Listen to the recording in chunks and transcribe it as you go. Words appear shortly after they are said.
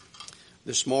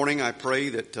This morning I pray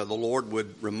that the Lord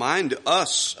would remind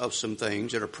us of some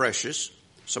things that are precious,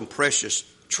 some precious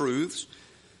truths.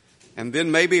 And then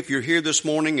maybe if you're here this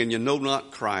morning and you know not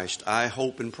Christ, I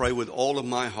hope and pray with all of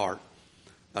my heart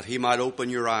that He might open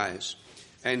your eyes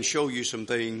and show you some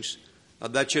things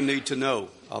that you need to know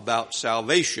about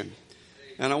salvation.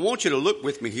 And I want you to look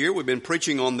with me here. We've been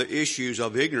preaching on the issues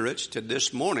of ignorance to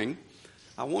this morning.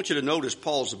 I want you to notice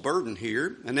Paul's burden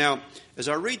here. And now, as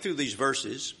I read through these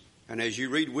verses, and as you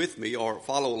read with me or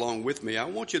follow along with me, I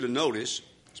want you to notice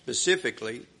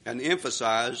specifically and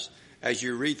emphasize as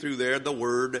you read through there the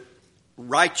word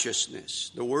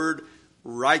righteousness. The word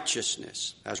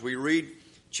righteousness. As we read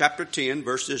chapter 10,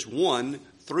 verses 1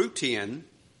 through 10,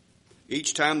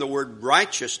 each time the word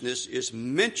righteousness is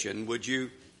mentioned, would you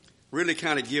really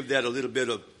kind of give that a little bit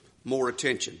of more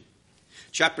attention?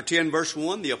 Chapter 10, verse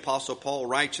 1, the Apostle Paul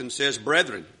writes and says,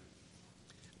 "Brethren,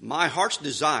 my heart's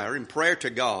desire and prayer to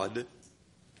God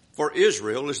for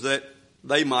Israel is that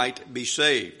they might be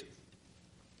saved.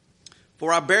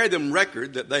 For I bear them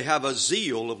record that they have a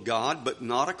zeal of God, but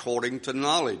not according to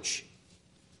knowledge.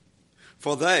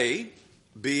 For they,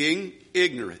 being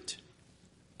ignorant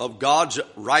of God's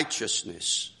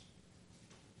righteousness,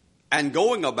 and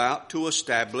going about to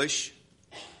establish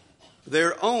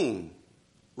their own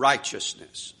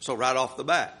righteousness." So right off the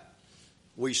bat,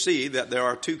 we see that there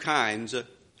are two kinds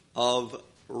of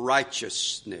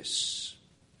righteousness.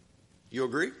 You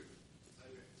agree?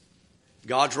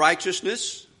 God's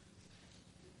righteousness,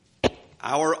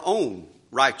 our own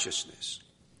righteousness.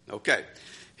 Okay.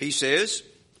 He says,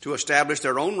 to establish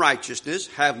their own righteousness,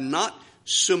 have not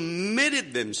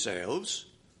submitted themselves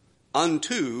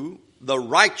unto the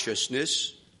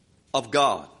righteousness of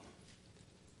God.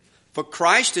 For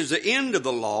Christ is the end of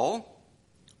the law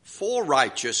for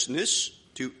righteousness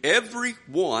to every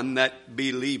one that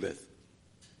believeth.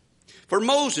 For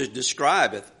Moses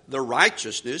describeth the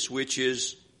righteousness which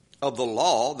is of the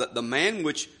law, that the man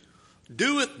which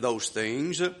doeth those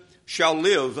things shall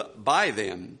live by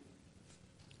them.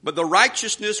 But the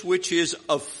righteousness which is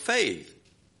of faith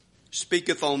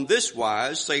speaketh on this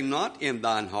wise, say not in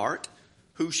thine heart,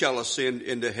 who shall ascend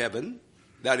into heaven,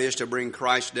 that is to bring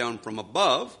Christ down from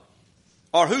above,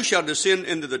 or who shall descend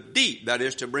into the deep, that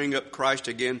is to bring up Christ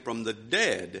again from the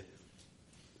dead.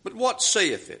 But what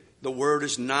saith it? The word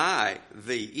is nigh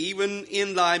thee, even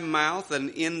in thy mouth and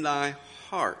in thy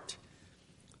heart.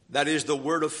 That is the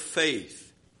word of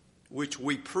faith which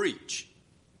we preach.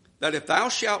 That if thou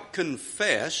shalt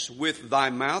confess with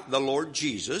thy mouth the Lord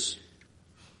Jesus,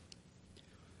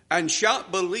 and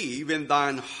shalt believe in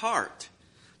thine heart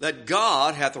that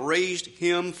God hath raised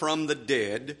him from the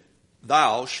dead,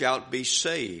 thou shalt be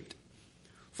saved.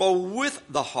 For with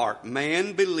the heart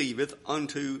man believeth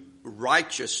unto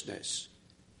righteousness,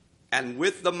 and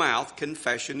with the mouth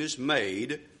confession is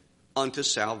made unto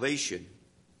salvation.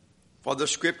 For the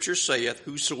scripture saith,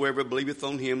 whosoever believeth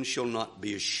on him shall not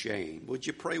be ashamed. Would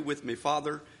you pray with me?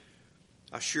 Father,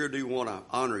 I sure do want to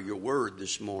honor your word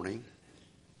this morning.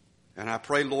 And I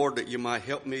pray, Lord, that you might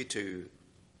help me to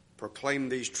proclaim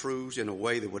these truths in a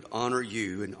way that would honor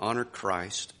you and honor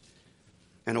Christ,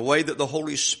 in a way that the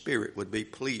Holy Spirit would be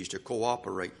pleased to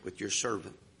cooperate with your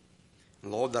servant.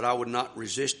 And Lord, that I would not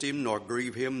resist him, nor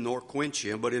grieve him, nor quench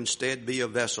him, but instead be a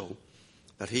vessel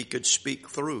that he could speak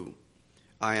through.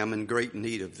 I am in great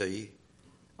need of thee.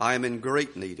 I am in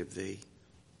great need of thee.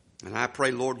 And I pray,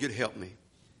 Lord, you'd help me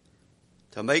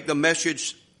to make the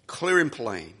message clear and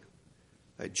plain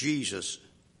that Jesus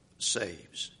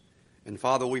saves. And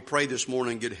Father, we pray this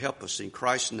morning you'd help us in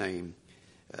Christ's name.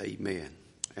 Amen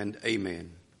and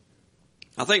amen.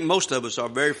 I think most of us are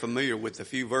very familiar with a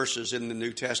few verses in the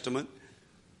New Testament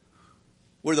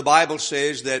where the Bible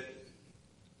says that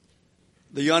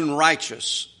the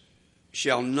unrighteous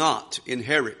shall not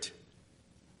inherit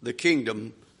the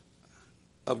kingdom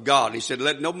of God. He said,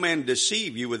 let no man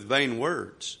deceive you with vain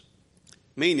words.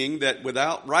 Meaning that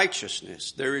without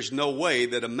righteousness, there is no way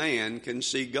that a man can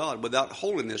see God. Without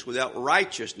holiness, without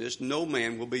righteousness, no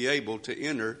man will be able to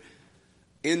enter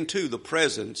into the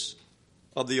presence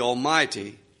of the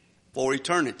Almighty for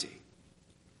eternity.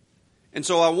 And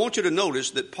so I want you to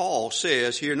notice that Paul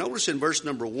says here, notice in verse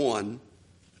number 1,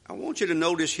 I want you to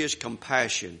notice his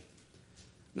compassion.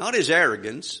 Not his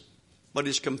arrogance, but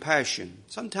his compassion.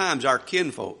 Sometimes our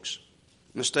kinfolks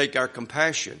mistake our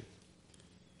compassion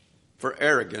for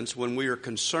arrogance when we are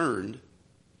concerned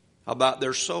about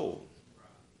their soul.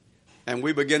 And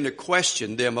we begin to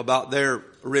question them about their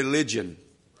religion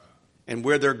and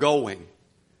where they're going,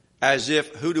 as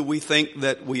if, who do we think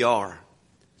that we are?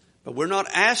 But we're not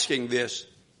asking this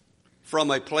from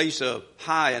a place of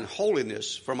high and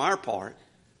holiness from our part.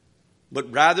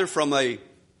 but rather from a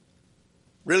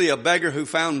beggar who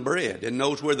found bread and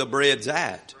knows where the bread's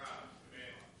at.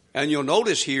 And you'll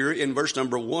notice here in verse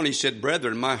number 1, he said,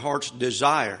 brethren, my heart's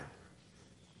desire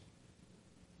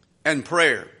and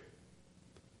prayer.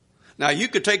 Now you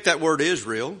could take that word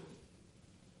Israel,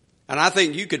 and I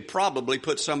think you could probably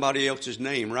put somebody else's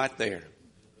name right there.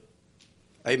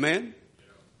 Amen?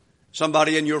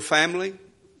 Somebody in your family,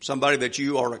 somebody that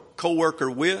you are a co-worker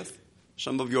with,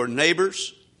 some of your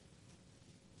neighbors.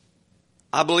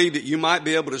 I believe that you might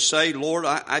be able to say, Lord,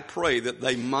 I pray that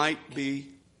they might be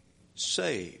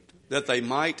saved, that they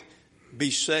might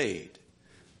be saved.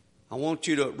 I want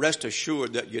you to rest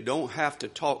assured that you don't have to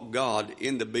talk God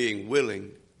into being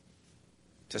willing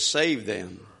to save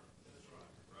them,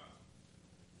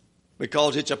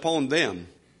 because it's upon them,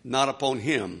 not upon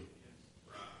Him.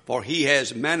 For He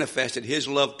has manifested His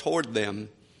love toward them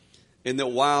in that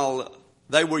while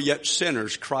they were yet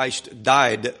sinners, Christ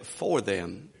died for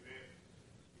them.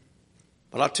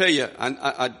 But I'll tell you,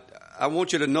 I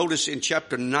want you to notice in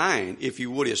chapter 9, if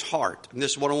you would, His heart. And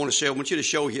this is what I want to say. I want you to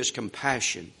show His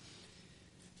compassion.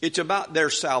 It's about their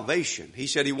salvation. He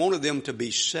said He wanted them to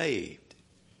be saved.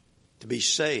 To be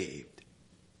saved.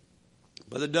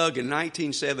 Brother Doug, in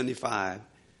 1975,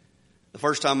 the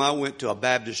first time I went to a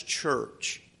Baptist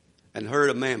church and heard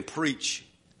a man preach,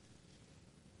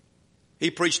 he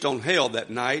preached on hell that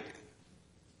night.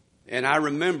 And I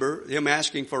remember him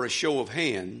asking for a show of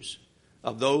hands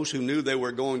of those who knew they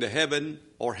were going to heaven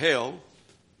or hell.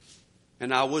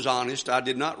 And I was honest. I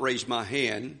did not raise my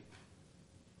hand,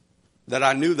 that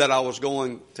I knew that I was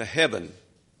going to heaven.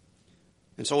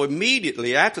 And so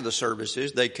immediately after the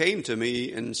services, they came to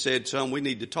me and said, son, we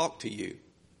need to talk to you.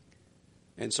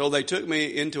 And so they took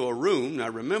me into a room. Now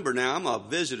remember, now I'm a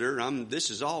visitor.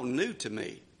 This is all new to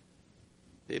me.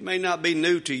 It may not be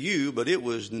new to you, but it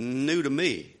was new to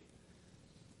me.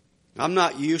 I'm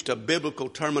not used to biblical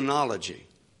terminology.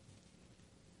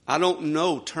 I don't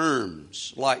know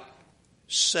terms like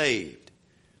saved.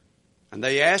 And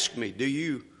they asked me, do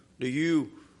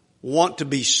you want to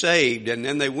be saved? And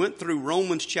then they went through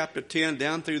Romans chapter 10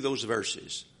 down through those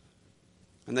verses.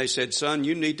 And they said, son,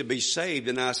 you need to be saved.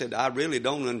 And I said, I really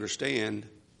don't understand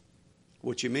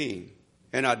what you mean.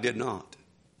 And I did not.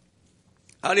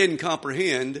 I didn't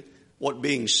comprehend what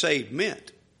being saved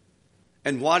meant.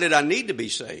 And why did I need to be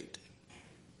saved?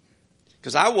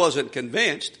 Because I wasn't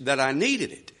convinced that I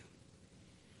needed it.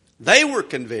 They were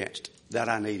convinced that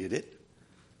I needed it,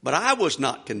 but I was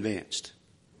not convinced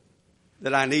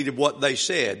that I needed what they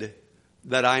said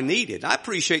that I needed. I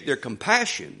appreciate their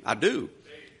compassion. I do.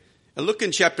 And look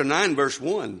in chapter 9, verse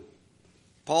 1.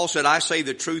 Paul said, I say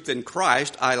the truth in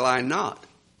Christ, I lie not.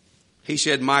 He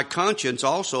said, my conscience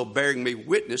also bearing me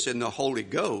witness in the Holy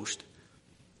Ghost,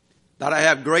 that I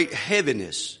have great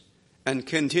heaviness and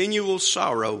continual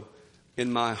sorrow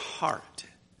in my heart.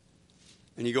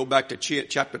 And you go back to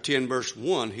chapter 10, verse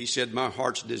 1, he said, my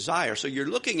heart's desire. So you're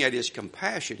looking at his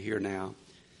compassion here now.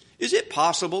 Is it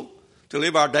possible to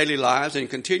live our daily lives and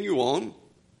continue on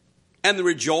and to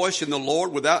rejoice in the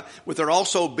Lord with there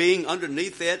also being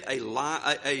underneath it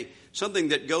something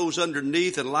that goes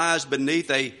underneath and lies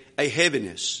beneath a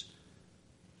heaviness,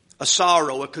 a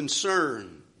sorrow, a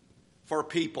concern for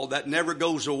people that never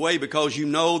goes away, because you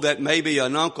know that maybe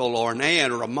an uncle or an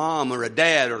aunt or a mom or a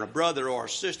dad or a brother or a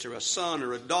sister, a son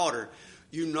or a daughter,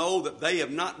 you know that they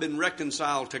have not been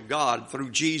reconciled to God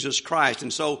through Jesus Christ.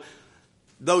 And so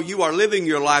though you are living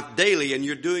your life daily and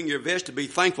you're doing your best to be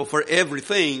thankful for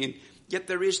everything, and yet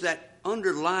there is that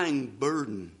underlying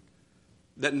burden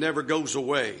that never goes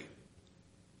away.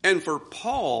 And for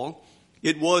Paul,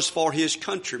 it was for his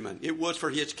countrymen. It was for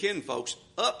his kinfolks,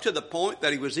 up to the point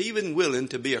that he was even willing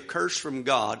to be a curse from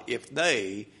God if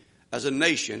they, as a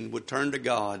nation, would turn to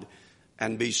God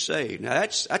and be saved. Now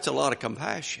that's a lot of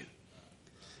compassion.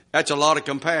 That's a lot of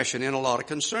compassion and a lot of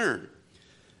concern.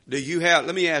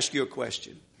 Let me ask you a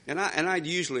question. And I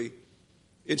usually,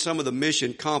 in some of the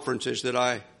mission conferences that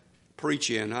I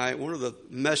preach in, one of the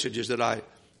messages that I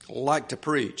like to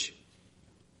preach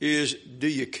is, do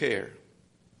you care?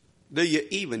 Do you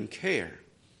even care?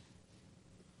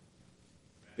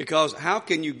 Because how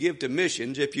can you give to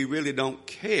missions if you really don't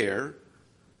care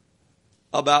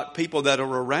about people that are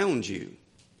around you?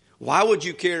 Why would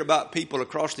you care about people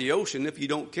across the ocean if you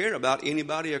don't care about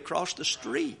anybody across the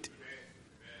street?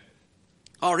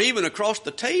 Or even across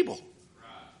the table?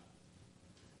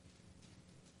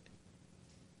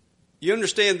 You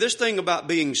understand, this thing about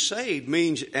being saved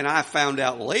means, and I found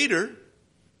out later,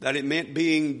 that it meant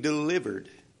being delivered.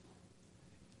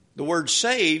 The word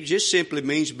saved just simply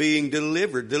means being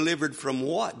delivered. Delivered from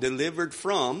what? Delivered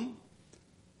from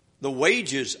the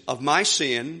wages of my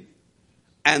sin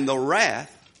and the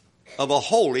wrath of a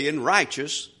holy and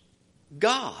righteous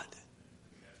God.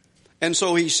 And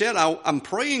so he said, I'm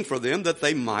praying for them that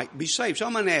they might be saved. So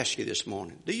I'm going to ask you this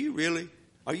morning,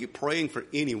 are you praying for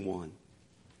anyone?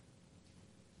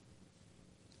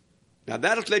 Now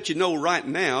that'll let you know right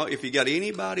now if you got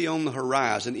anybody on the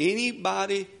horizon,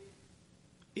 anybody.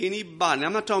 Now,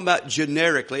 I'm not talking about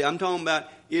generically. I'm talking about,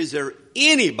 is there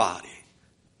anybody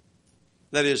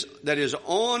that is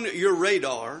on your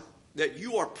radar that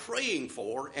you are praying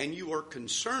for and you are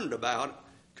concerned about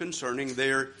concerning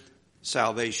their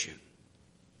salvation?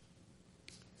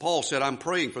 Paul said, I'm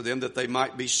praying for them that they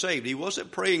might be saved. He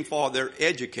wasn't praying for their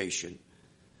education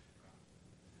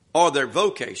or their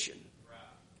vocation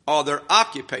or their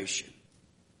occupation.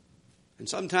 And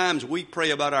sometimes we pray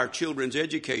about our children's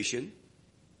education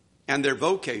and their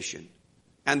vocation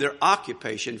and their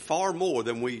occupation far more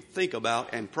than we think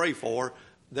about and pray for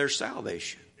their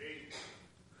salvation.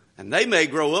 And they may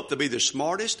grow up to be the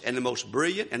smartest and the most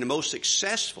brilliant and the most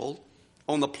successful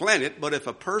on the planet, but if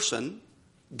a person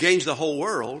gains the whole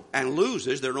world and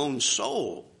loses their own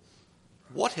soul,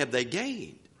 what have they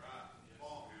gained?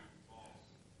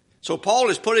 So Paul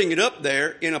is putting it up there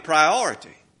in a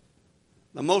priority.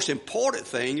 The most important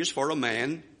thing is for a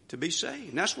man to be saved.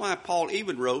 And that's why Paul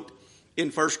even wrote in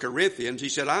 1 Corinthians, he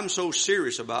said, I'm so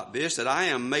serious about this that I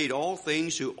am made all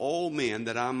things to all men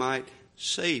that I might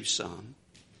save some.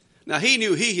 Now he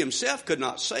knew he himself could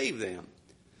not save them,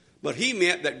 but he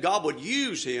meant that God would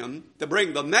use him to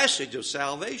bring the message of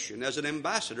salvation as an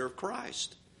ambassador of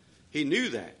Christ. He knew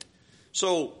that.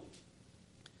 So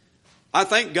I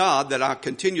thank God that I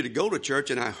continued to go to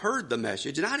church and I heard the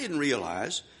message, and I didn't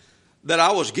realize that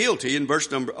I was guilty in verse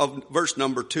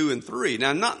number 2 and 3.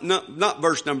 Now, not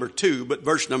verse number 2, but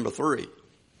verse number 3.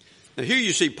 Now, here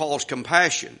you see Paul's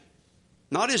compassion,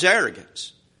 not his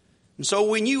arrogance. And so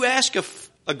when you ask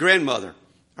a grandmother,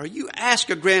 or you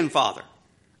ask a grandfather,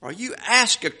 or you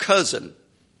ask a cousin,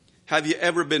 have you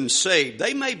ever been saved?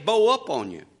 They may bow up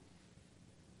on you.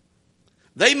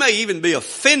 They may even be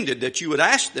offended that you would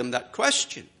ask them that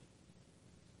question.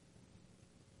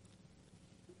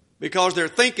 Because they're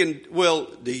thinking, well,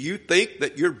 do you think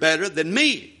that you're better than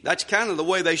me? That's kind of the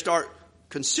way they start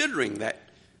considering that.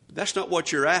 That's not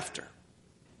what you're after.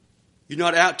 You're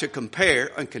not out to compare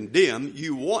and condemn.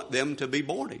 You want them to be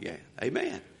born again.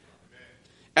 Amen.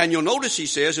 And you'll notice he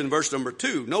says in verse number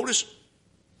 2, notice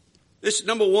this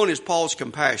number 1 is Paul's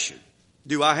compassion.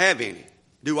 Do I have any?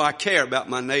 Do I care about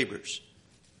my neighbors?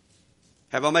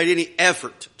 Have I made any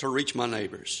effort to reach my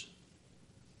neighbors,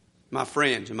 my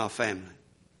friends, and my family?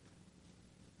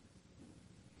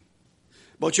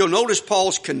 But you'll notice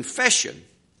Paul's confession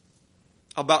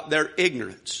about their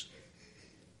ignorance.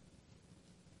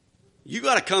 You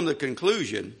got to come to the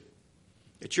conclusion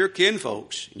that your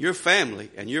kinfolks, your family,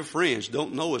 and your friends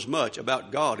don't know as much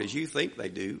about God as you think they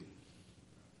do.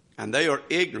 And they are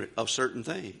ignorant of certain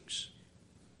things.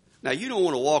 Now, you don't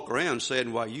want to walk around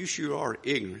saying, well, you sure are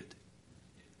ignorant.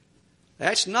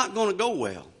 That's not going to go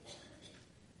well.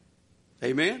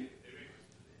 Amen?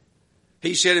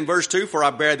 He said in verse 2, for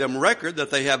I bear them record that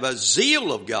they have a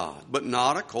zeal of God, but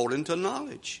not according to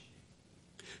knowledge.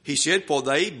 He said, for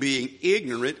they being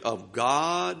ignorant of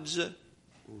God's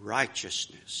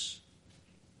righteousness.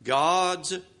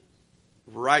 God's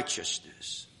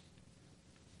righteousness.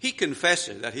 He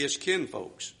confesses that his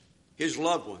kinfolks, his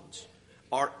loved ones,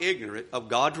 are ignorant of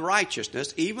God's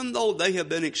righteousness, even though they have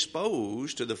been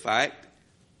exposed to the fact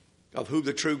of who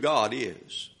the true God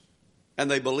is. And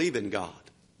they believe in God.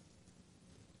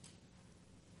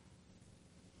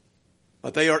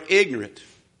 But they are ignorant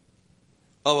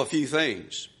of a few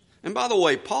things. And by the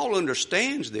way, Paul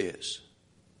understands this.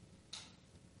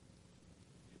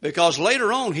 Because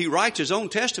later on he writes his own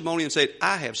testimony and said,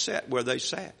 I have sat where they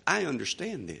sat. I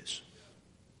understand this.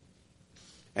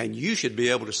 And you should be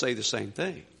able to say the same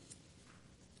thing.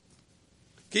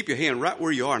 Keep your hand right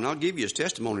where you are, and I'll give you his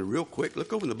testimony real quick.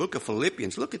 Look over in the book of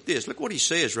Philippians. Look at this. Look what he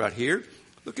says right here.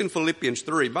 Look in Philippians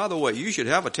 3. By the way, you should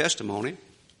have a testimony.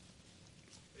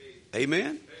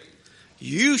 Amen?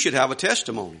 You should have a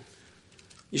testimony.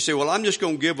 You say, well, I'm just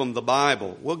going to give them the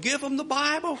Bible. Well, give them the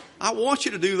Bible. I want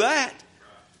you to do that.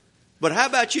 But how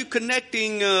about you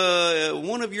connecting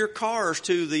one of your cars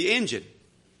to the engine?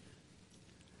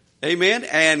 Amen?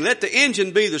 And let the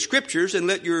engine be the scriptures and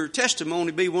let your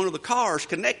testimony be one of the cars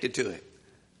connected to it.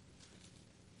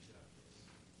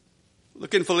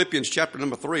 Look in Philippians chapter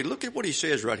number 3. Look at what he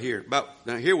says right here.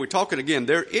 Now here we're talking again.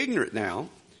 They're ignorant now.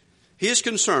 His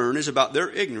concern is about their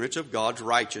ignorance of God's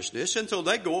righteousness until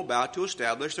they go about to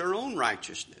establish their own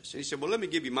righteousness. And he said, well, let me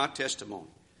give you my testimony.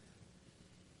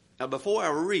 Now, before I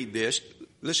read this,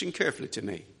 listen carefully to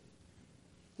me.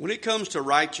 When it comes to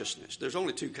righteousness, there's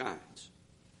only two kinds.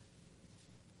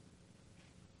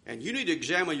 And you need to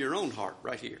examine your own heart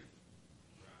right here.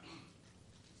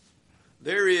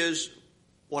 There is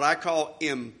what I call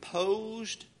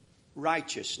imposed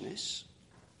righteousness,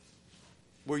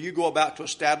 where you go about to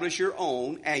establish your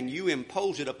own and you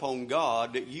impose it upon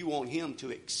God that you want Him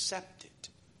to accept it.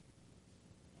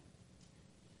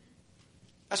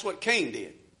 That's what Cain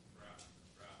did.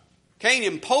 Cain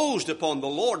imposed upon the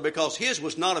Lord because his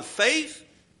was not of faith.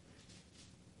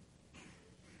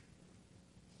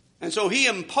 And so he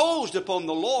imposed upon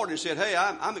the Lord and said, hey,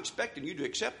 I'm expecting you to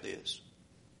accept this.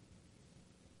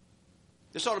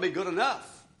 This ought to be good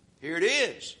enough. Here it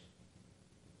is.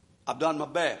 I've done my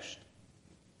best.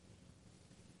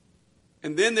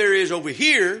 And then there is over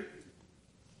here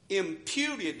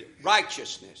imputed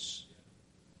righteousness,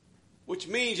 which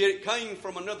means that it came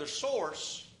from another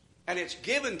source and it's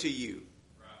given to you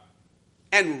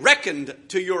and reckoned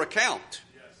to your account.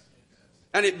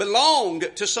 And it belonged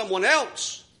to someone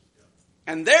else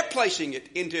and they're placing it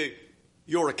into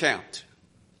your account.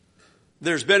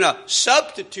 There's been a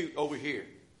substitute over here.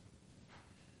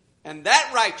 And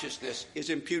that righteousness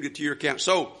is imputed to your account.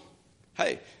 So,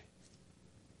 hey,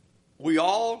 we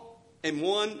all in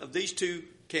one of these two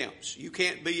camps. You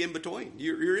can't be in between.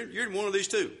 You're in one of these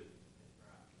two.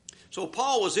 So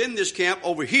Paul was in this camp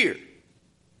over here.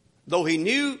 Though he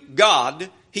knew God,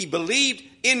 he believed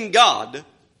in God,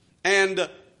 and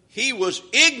he was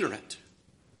ignorant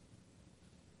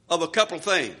of a couple of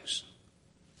things.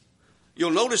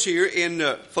 You'll notice here in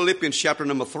Philippians chapter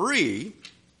number 3,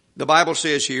 the Bible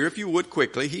says here, if you would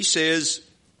quickly, he says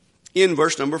in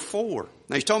verse number 4.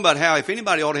 Now he's talking about how if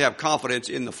anybody ought to have confidence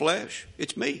in the flesh,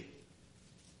 it's me.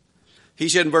 He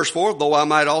said in verse 4, though I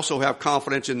might also have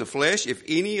confidence in the flesh, if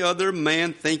any other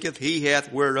man thinketh he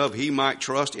hath whereof he might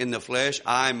trust in the flesh,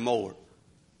 I more.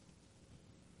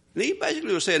 And he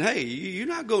basically was saying, hey, you're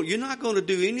not going to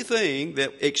do anything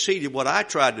that exceeded what I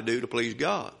tried to do to please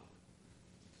God.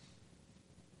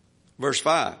 Verse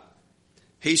 5,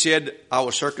 he said, I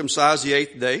was circumcised the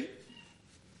 8th day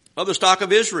of the stock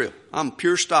of Israel. I'm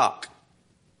pure stock.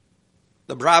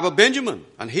 The tribe of Benjamin,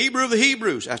 an Hebrew of the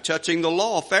Hebrews, as touching the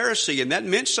law, a Pharisee, and that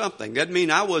meant something. That meant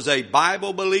I was a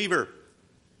Bible believer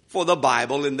for the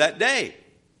Bible in that day.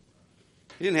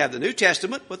 He didn't have the New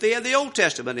Testament, but they had the Old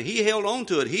Testament, and he held on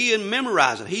to it. He didn't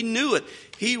memorize it. He knew it.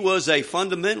 He was a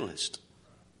fundamentalist.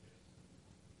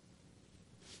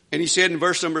 And he said in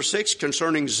verse number 6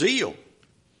 concerning zeal,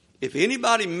 if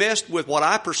anybody messed with what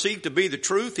I perceived to be the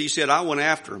truth, he said, I went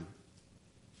after him.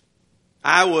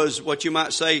 I was what you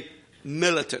might say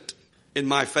militant in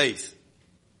my faith,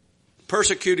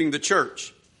 persecuting the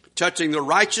church, touching the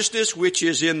righteousness which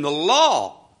is in the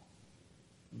law,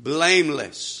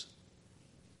 blameless.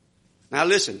 Now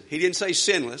listen, he didn't say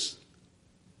sinless.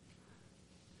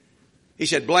 He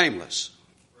said blameless.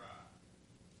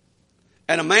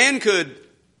 And a man could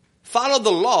follow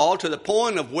the law to the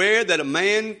point of where that a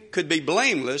man could be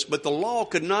blameless, but the law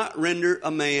could not render a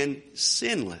man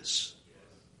sinless.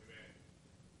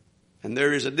 And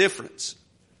there is a difference.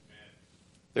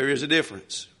 There is a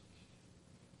difference.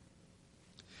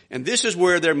 And this is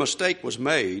where their mistake was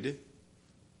made,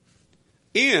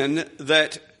 in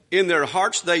that in their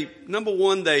hearts, they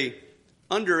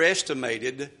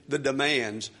underestimated the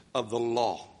demands of the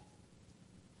law.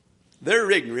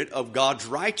 Their ignorance of God's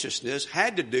righteousness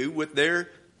had to do with their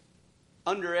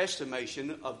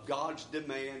underestimation of God's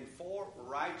demand for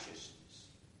righteousness.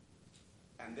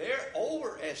 And their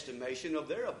overestimation of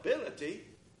their ability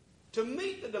to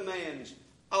meet the demands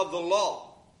of the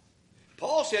law.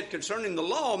 Paul said concerning the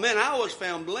law, man, I was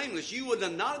found blameless. You would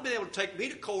not have been able to take me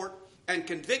to court and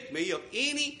convict me of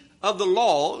any of the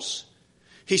laws.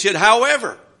 He said,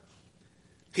 however,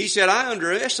 he said, I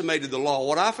underestimated the law.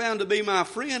 What I found to be my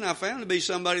friend, I found to be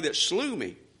somebody that slew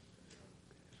me.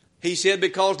 He said,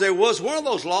 because there was one of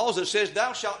those laws that says,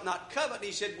 thou shalt not covet.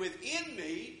 He said, within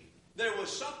me, there was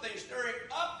something stirring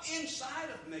up inside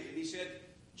of me. And he said,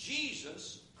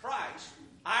 Jesus Christ,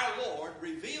 our Lord,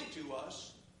 revealed to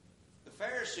us. The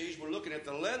Pharisees were looking at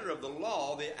the letter of the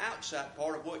law, the outside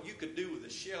part of what you could do with the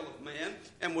shell of man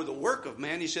and with the work of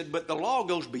man. He said, but the law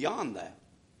goes beyond that.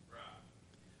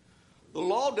 The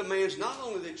law demands not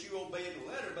only that you obey it in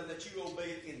the letter, but that you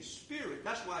obey it in spirit.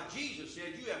 That's why Jesus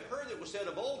said, you have heard that was said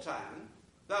of old time,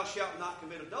 thou shalt not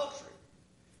commit adultery.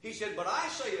 He said, but I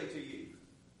say unto you,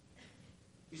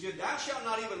 he said, thou shalt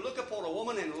not even look upon a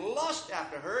woman and lust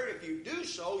after her. If you do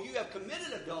so, you have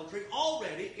committed adultery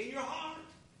already in your heart.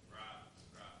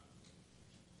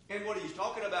 Right. And when he's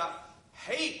talking about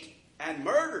hate and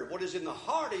murder, what is in the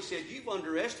heart, he said, you've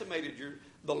underestimated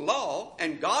the law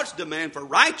and God's demand for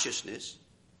righteousness.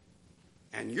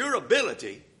 and your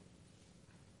ability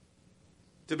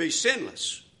to be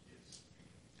sinless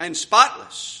and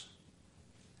spotless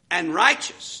and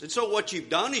righteous. And so what you've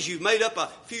done is you've made up a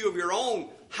few of your own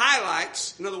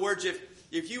highlights. In other words,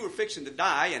 if you were fixing to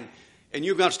die and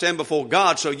you've got to stand before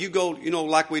God, so you go,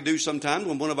 like we do sometimes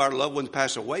when one of our loved ones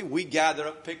pass away, we gather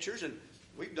up pictures, and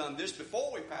we've done this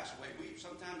before we pass away.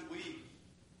 Sometimes we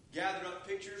gather up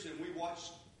pictures and we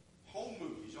watch home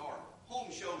movies or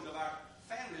home shows of our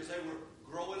family as they were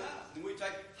growing up, and we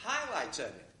take highlights of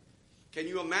it. Can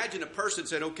you imagine a person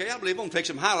said, okay, I believe I'm going to take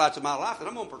some highlights of my life and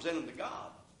I'm going to present them to God.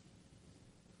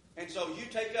 And so you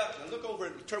take up, and look over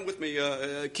and turn with me,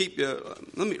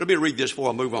 let me read this before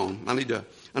I move on. I need to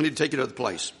take you to the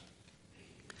place.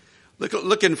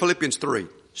 Look in Philippians 3.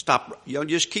 Stop.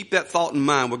 Just keep that thought in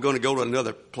mind. We're going to go to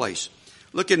another place.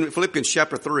 Look in Philippians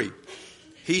chapter 3.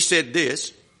 He said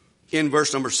this in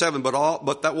verse number 7,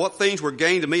 but that what things were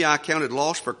gained to me I counted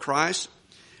loss for Christ.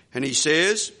 And he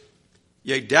says,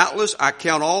 yea, doubtless I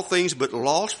count all things but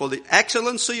loss for the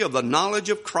excellency of the knowledge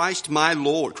of Christ my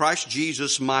Lord, Christ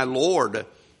Jesus my Lord.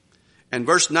 And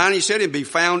verse 9 he said, and be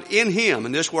found in him.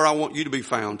 And this is where I want you to be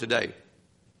found today,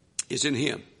 is in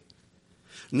him.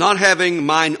 Not having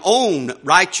mine own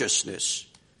righteousness,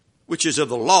 which is of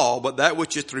the law, but that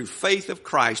which is through faith of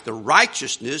Christ, the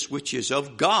righteousness which is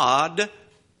of God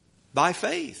by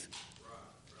faith.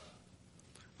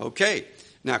 Okay.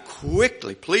 Now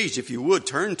quickly, please, if you would,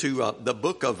 turn to the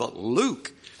book of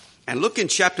Luke and look in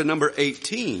chapter number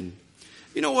 18.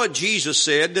 You know what Jesus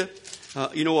said,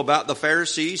 about the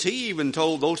Pharisees? He even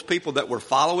told those people that were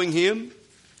following him.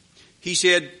 He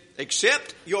said,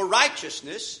 except your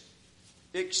righteousness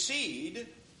exceed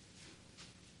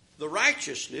the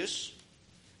righteousness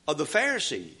of the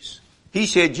Pharisees. He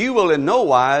said, you will in no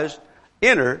wise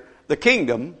enter the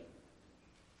kingdom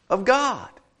of God.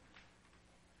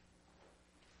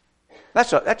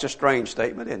 That's a strange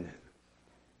statement, isn't it?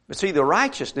 But see, the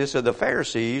righteousness of the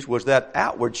Pharisees was that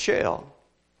outward shell.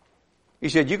 He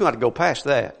said, you're going to go past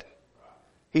that.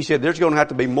 He said, there's going to have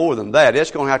to be more than that.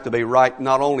 It's going to have to be right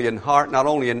not only in heart, not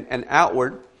only in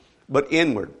outward, but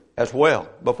inward as well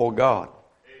before God.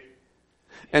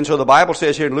 And so the Bible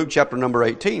says here in Luke chapter number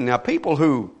 18, now people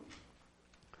who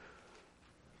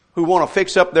want to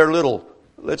fix up their little,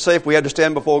 let's say if we had to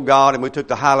stand before God and we took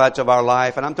the highlights of our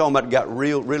life, and I'm talking about got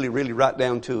really right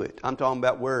down to it. I'm talking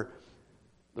about where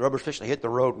the rubber's fixing to hit the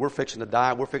road. We're fixing to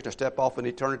die. We're fixing to step off in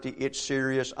eternity. It's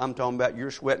serious. I'm talking about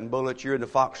you're sweating bullets. You're in the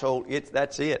foxhole.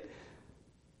 That's it.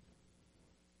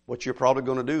 What you're probably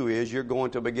going to do is you're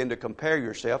going to begin to compare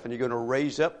yourself, and you're going to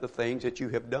raise up the things that you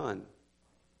have done.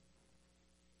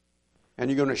 And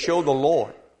you're going to show the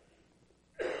Lord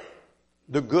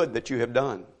the good that you have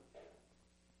done.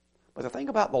 But the thing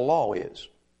about the law is,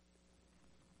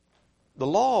 the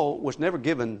law was never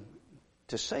given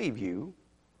to save you.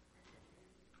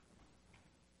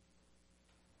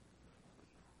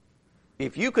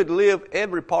 If you could live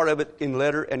every part of it in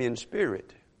letter and in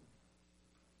spirit,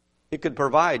 it could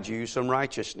provide you some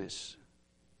righteousness.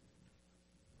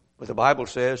 But the Bible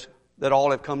says that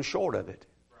all have come short of it.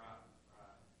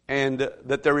 And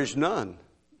that there is none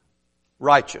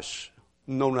righteous,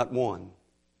 no, not one.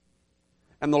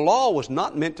 And the law was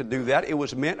not meant to do that. It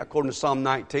was meant, according to Psalm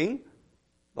 19,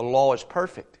 the law is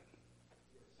perfect.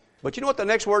 But you know what the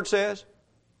next word says?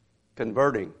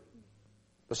 Converting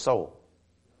the soul.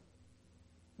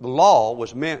 The law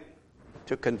was meant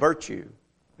to convert you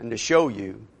and to show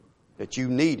you that you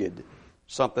needed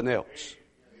something else.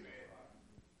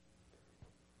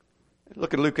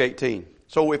 Look at Luke 18.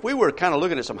 So if we were kind of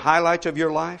looking at some highlights of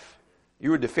your life,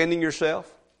 you were defending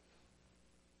yourself.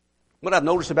 What I've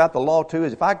noticed about the law too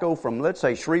is if I go from, let's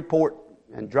say, Shreveport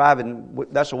and driving,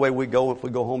 that's the way we go if we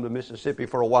go home to Mississippi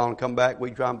for a while and come back.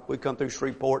 We come through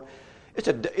Shreveport.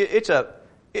 It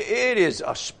is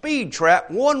a speed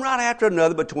trap, one right after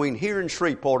another between here and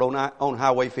Shreveport on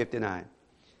Highway 59.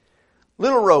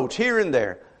 Little roads here and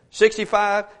there,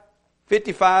 65,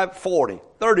 55, 40,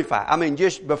 35. I mean,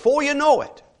 just before you know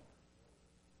it.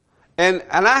 And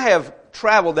I have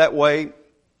traveled that way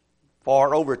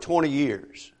for over 20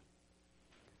 years.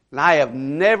 And I have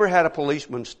never had a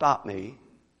policeman stop me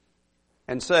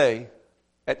and say,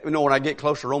 when I get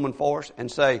close to Roman Forest,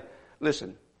 and say,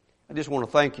 listen, I just want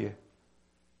to thank you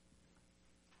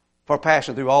for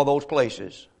passing through all those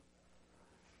places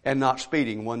and not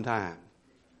speeding one time.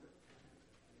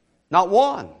 Not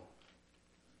one.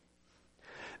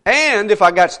 And if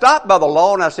I got stopped by the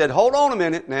law and I said, hold on a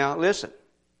minute now, listen.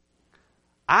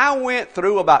 I went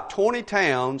through about 20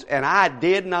 towns and I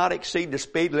did not exceed the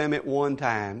speed limit one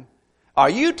time. Are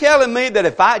you telling me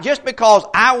that just because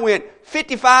I went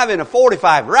 55 and a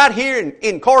 45 right here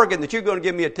in Corrigan that you're going to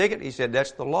give me a ticket? He said,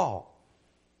 that's the law.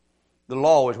 The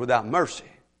law is without mercy.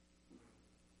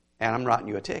 And I'm writing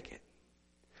you a ticket.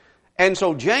 And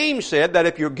so James said that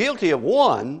if you're guilty of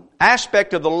one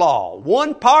aspect of the law,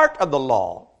 one part of the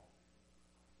law,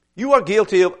 you are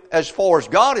guilty of, as far as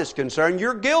God is concerned,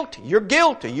 you're guilty. You're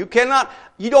guilty. You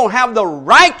don't have the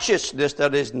righteousness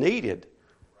that is needed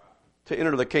to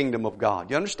enter the kingdom of God.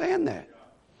 You understand that?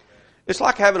 It's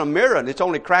like having a mirror and it's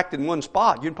only cracked in one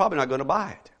spot. You're probably not going to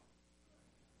buy it.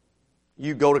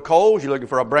 You go to Kohl's, you're looking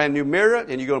for a brand new mirror,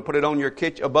 and you're going to put it on your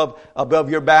kitchen above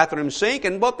your bathroom sink,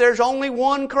 but there's only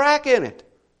one crack in it.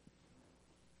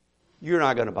 You're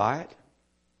not going to buy it.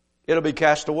 It'll be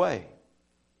cast away.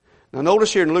 Now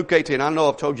notice here in Luke 18, I know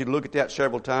I've told you to look at that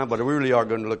several times, but we really are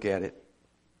going to look at it.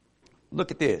 Look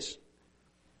at this.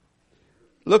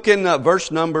 Look in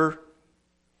verse number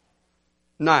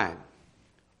 9.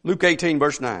 Luke 18,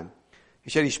 verse 9. He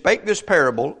said, he spake this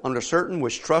parable unto certain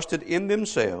which trusted in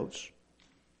themselves.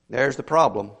 There's the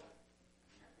problem.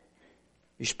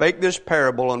 He spake this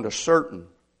parable unto certain.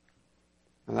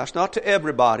 And that's not to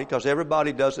everybody, because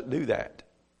everybody doesn't do that.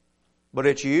 But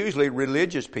it's usually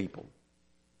religious people.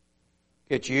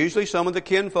 It's usually some of the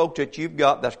kinfolk that you've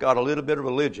got that's got a little bit of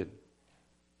religion.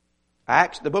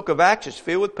 The book of Acts is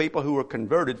filled with people who were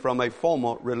converted from a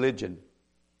former religion.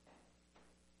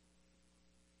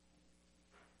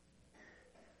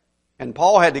 And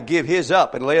Paul had to give his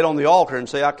up and lay it on the altar and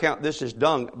say, I count this as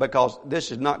dung because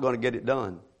this is not going to get it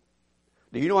done.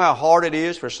 Do you know how hard it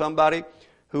is for somebody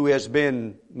who has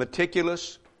been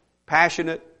meticulous,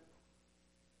 passionate,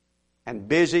 and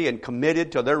busy and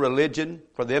committed to their religion,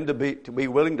 for them to be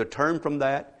willing to turn from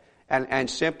that and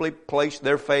simply place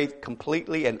their faith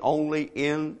completely and only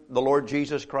in the Lord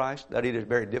Jesus Christ? That it is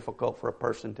very difficult for a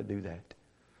person to do that.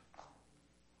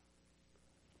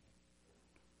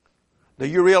 Do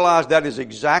you realize that is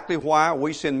exactly why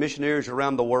we send missionaries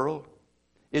around the world?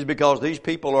 Is because these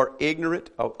people are ignorant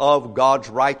of God's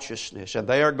righteousness, and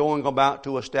they are going about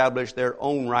to establish their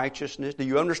own righteousness. Do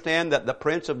you understand that the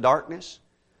prince of darkness,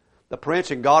 the prince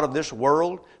and God of this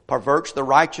world, perverts the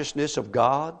righteousness of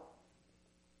God?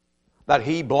 That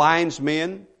he blinds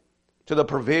men to the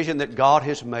provision that God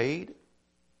has made?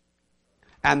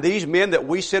 And these men that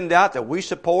we send out, that we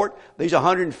support, these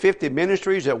 150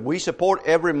 ministries that we support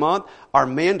every month, are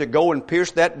men to go and pierce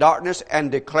that darkness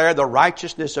and declare the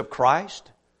righteousness of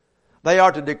Christ. They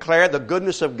are to declare the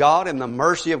goodness of God and the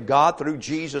mercy of God through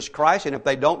Jesus Christ. And if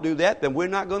they don't do that, then we're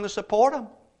not going to support them.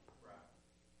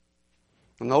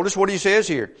 And notice what he says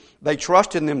here. They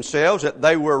trust in themselves that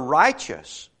they were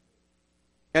righteous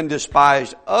and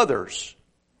despised others.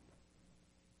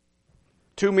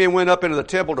 2 men went up into the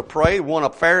temple to pray, one a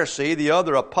Pharisee, the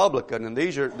other a publican. And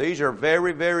these are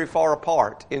very, very far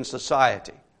apart in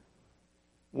society.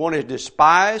 One is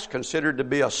despised, considered to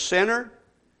be a sinner,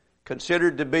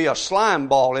 considered to be a slime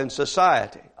ball in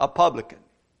society, a publican.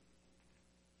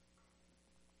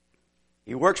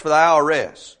 He works for the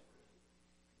IRS.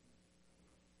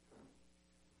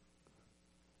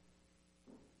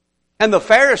 And the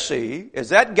Pharisee is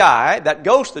that guy that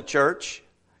goes to church,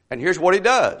 and here's what he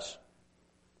does.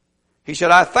 He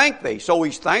said, I thank thee. So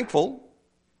he's thankful.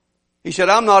 He said,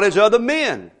 I'm not as other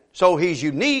men. So he's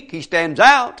unique. He stands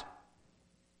out.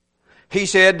 He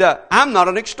said, I'm not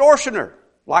an extortioner.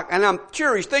 And I'm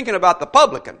sure he's thinking about the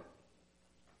publican.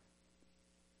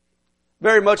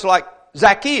 Very much like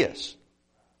Zacchaeus.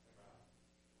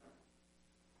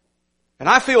 And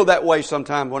I feel that way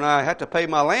sometimes when I have to pay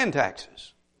my land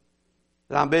taxes.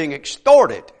 That I'm being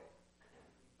extorted.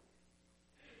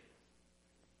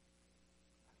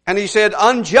 And he said,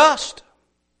 unjust.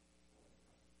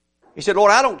 He said,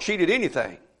 Lord, I don't cheat at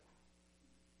anything.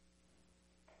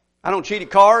 I don't cheat at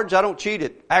cards. I don't cheat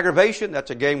at aggravation. That's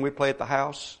a game we play at the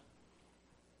house.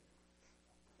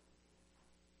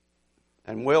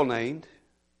 And well named.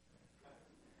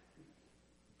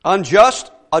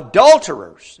 Unjust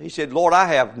adulterers. He said, Lord, I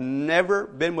have never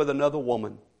been with another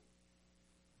woman.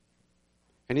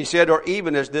 And he said, or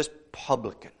even as this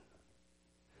publican.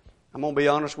 I'm going to be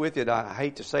honest with you. I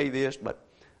hate to say this, but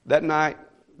that night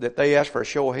that they asked for a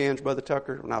show of hands, Brother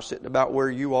Tucker, when I was sitting about where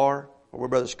you are, or where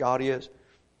Brother Scott is,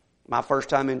 my first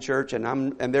time in church,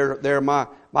 and they're my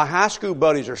high school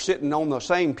buddies are sitting on the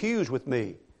same pews with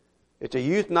me. It's a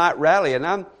youth night rally,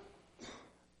 and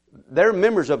they're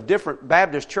members of different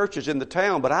Baptist churches in the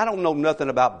town, but I don't know nothing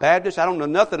about Baptists. I don't know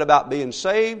nothing about being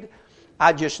saved.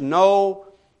 I just know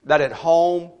that at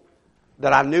home,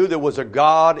 that I knew there was a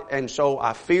God, and so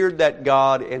I feared that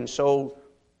God, and so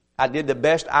I did the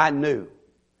best I knew.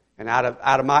 And out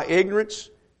of my ignorance,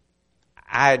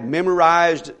 I had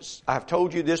memorized, I've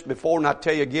told you this before and I'll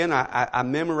tell you again, I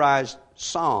memorized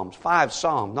Psalms, 5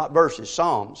 Psalms, not verses,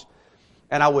 Psalms.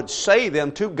 And I would say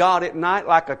them to God at night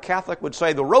like a Catholic would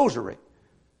say the rosary.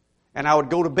 And I would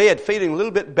go to bed feeling a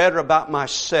little bit better about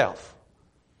myself.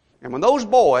 And when those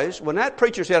boys, when that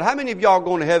preacher said, how many of y'all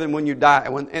going to heaven when you die?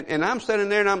 And I'm standing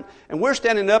there and we're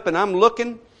standing up and I'm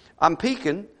looking, I'm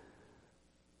peeking.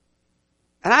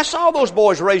 And I saw those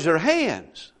boys raise their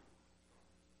hands.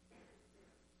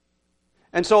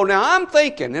 And so now I'm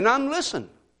thinking, and I'm listening.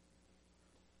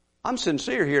 I'm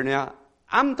sincere here now.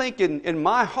 I'm thinking in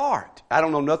my heart, I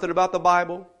don't know nothing about the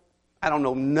Bible. I don't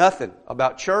know nothing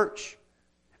about church.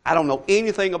 I don't know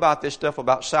anything about this stuff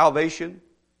about salvation.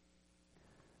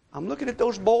 I'm looking at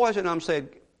those boys and I'm saying,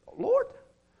 Lord,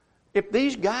 if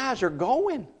these guys are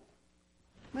going,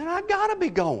 man, I got to be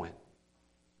going.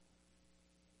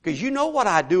 Because you know what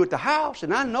I do at the house,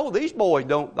 and I know these boys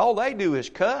don't. All they do is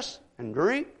cuss and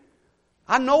drink.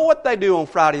 I know what they do on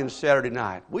Friday and Saturday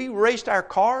night. We raced our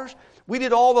cars. We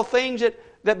did all the things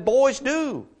that boys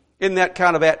do in that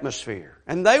kind of atmosphere.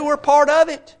 And they were part of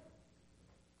it.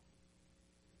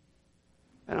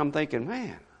 And I'm thinking,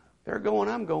 man, they're going,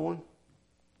 I'm going.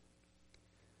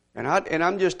 And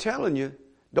I'm just telling you,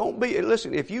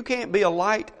 listen, if you can't be a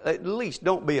light, at least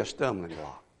don't be a stumbling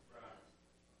block.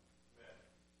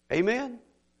 Amen?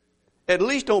 At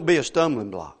least don't be a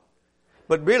stumbling block.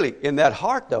 But really, in that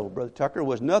heart though, Brother Tucker,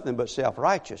 was nothing but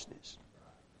self-righteousness.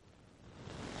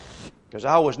 Because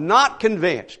I was not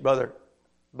convinced, Brother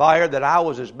Byer, that I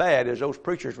was as bad as those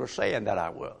preachers were saying that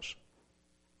I was.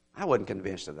 I wasn't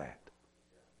convinced of that.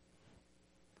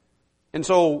 And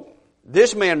so,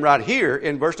 this man right here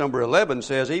in verse number 11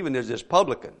 says, even as this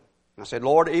publican. I said,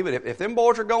 Lord, even if them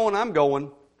boys are going, I'm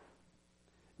going.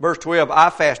 Verse 12, I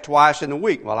fast twice in a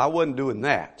week. Well, I wasn't doing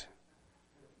that.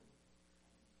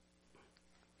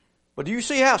 But do you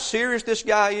see how serious this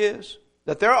guy is?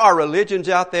 That there are religions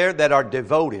out there that are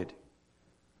devoted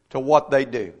to what they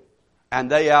do. And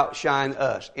they outshine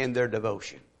us in their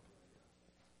devotion.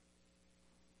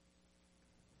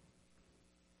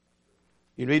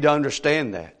 You need to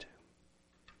understand that.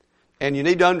 And you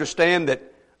need to understand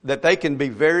that they can be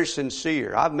very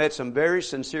sincere. I've met some very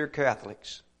sincere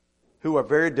Catholics who are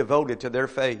very devoted to their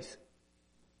faith.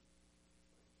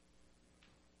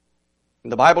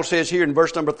 And the Bible says here in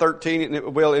verse number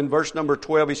 13, well, in verse number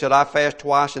 12, he said, I fast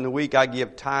twice in the week. I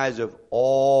give tithes of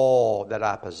all that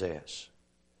I possess.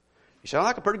 You sound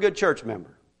like a pretty good church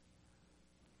member.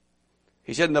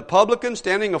 He said, and the publican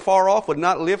standing afar off would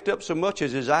not lift up so much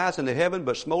as his eyes into heaven,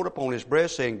 but smote upon his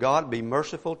breast, saying, God, be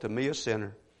merciful to me, a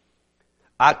sinner.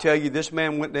 I tell you, this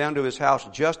man went down to his house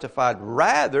justified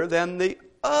rather than the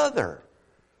other.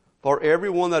 For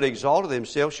everyone that exalteth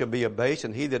himself shall be abased,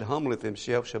 and he that humbleth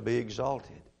himself shall be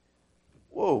exalted.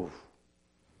 Whoa.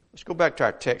 Let's go back to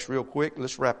our text real quick.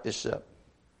 Let's wrap this up.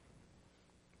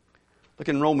 Look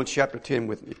in Romans chapter 10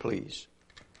 with me, please.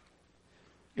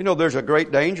 You know, there's a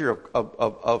great danger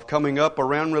of coming up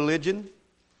around religion.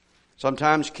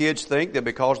 Sometimes kids think that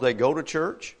because they go to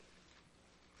church,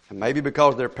 and maybe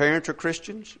because their parents are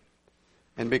Christians,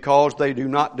 and because they do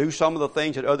not do some of the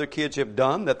things that other kids have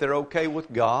done, that they're okay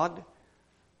with God.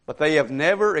 But they have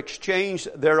never exchanged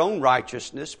their own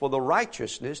righteousness for the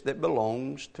righteousness that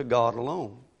belongs to God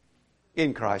alone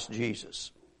in Christ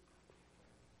Jesus.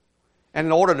 And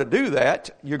in order to do that,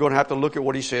 you're going to have to look at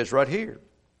what he says right here.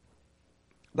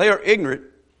 They are ignorant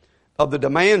of the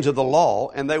demands of the law,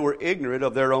 and they were ignorant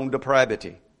of their own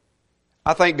depravity.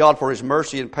 I thank God for His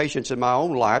mercy and patience in my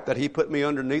own life that He put me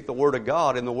underneath the Word of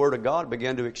God, and the Word of God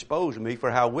began to expose me for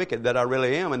how wicked that I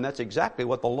really am, and that's exactly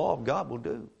what the law of God will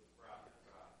do.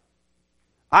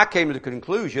 I came to the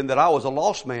conclusion that I was a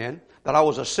lost man, that I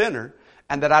was a sinner,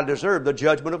 and that I deserved the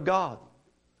judgment of God.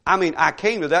 I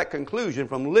came to that conclusion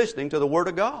from listening to the Word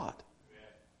of God.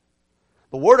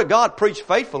 The Word of God preached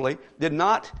faithfully did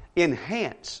not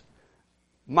enhance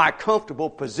my comfortable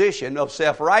position of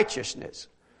self-righteousness.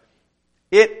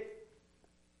 It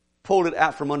pulled it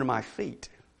out from under my feet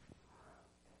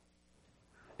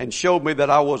and showed me that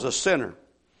I was a sinner.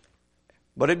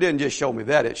 But it didn't just show me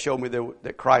that. It showed me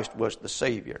that Christ was the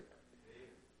Savior.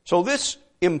 So this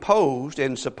imposed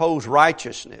and supposed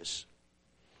righteousness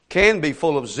can be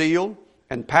full of zeal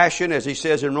and passion, as he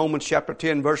says in Romans chapter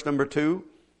 10, verse number 2.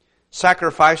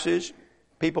 Sacrifices.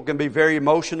 People can be very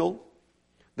emotional.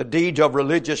 The deeds of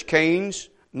religious Cains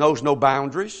knows no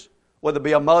boundaries. Whether it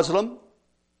be a Muslim,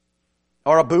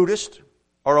 or a Buddhist,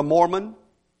 or a Mormon,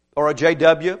 or a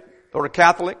JW, or a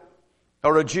Catholic,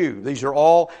 or a Jew. These are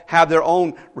all have their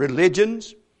own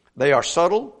religions. They are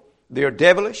subtle, they are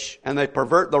devilish, and they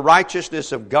pervert the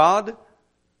righteousness of God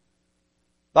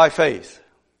by faith.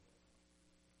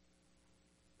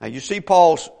 Now you see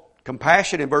Paul's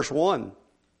compassion in verse 1.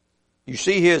 You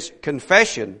see his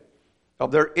confession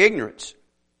of their ignorance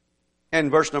in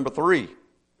verse number 3.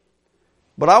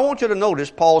 But I want you to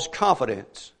notice Paul's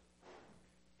confidence.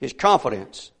 His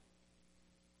confidence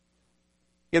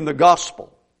in the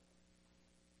gospel.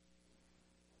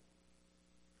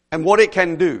 And what it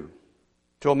can do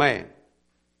to a man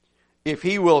if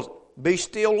he will be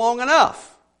still long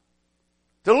enough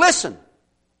to listen.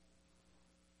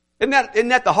 Isn't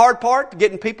that the hard part?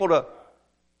 Getting people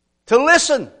to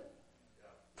listen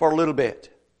for a little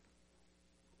bit.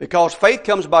 Because faith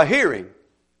comes by hearing,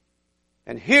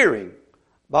 and hearing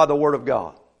by the Word of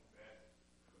God.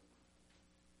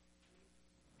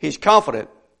 He's confident.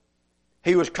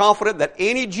 He was confident that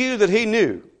any Jew that he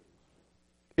knew,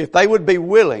 if they would be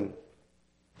willing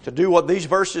to do what these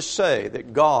verses say,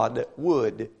 that God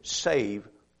would save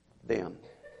them.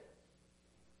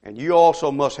 And you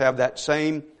also must have that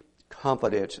same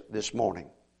confidence this morning.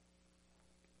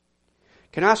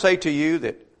 Can I say to you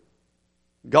that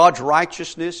God's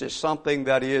righteousness is something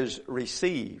that is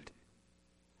received.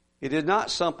 It is not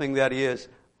something that is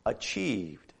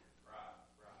achieved.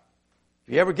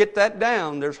 If you ever get that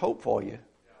down, there's hope for you.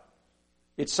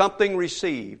 It's something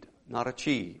received, not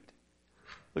achieved.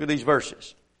 Look at these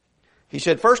verses. He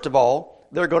said, first of all,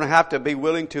 they're going to have to be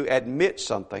willing to admit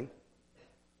something.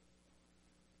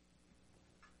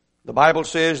 The Bible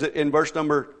says that in verse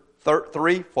number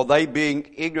 3, for they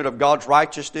being ignorant of God's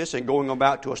righteousness and going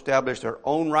about to establish their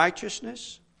own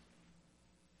righteousness,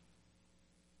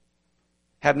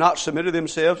 have not submitted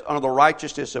themselves unto the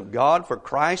righteousness of God, for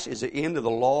Christ is the end of the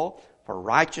law, for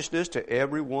righteousness to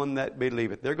everyone that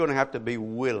believeth. They're going to have to be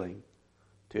willing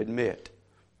to admit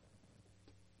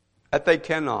that they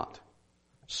cannot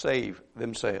save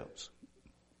themselves.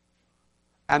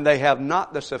 And they have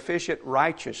not the sufficient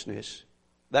righteousness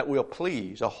that will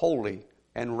please a holy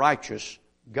and righteous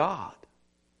God.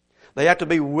 They have to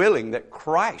be willing that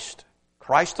Christ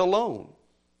alone,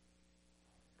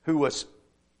 who was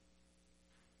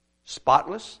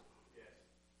spotless,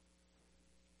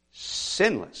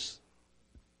 sinless,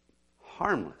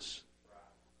 harmless,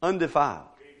 undefiled,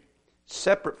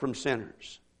 separate from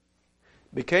sinners,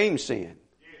 became sin,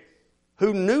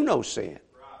 who knew no sin,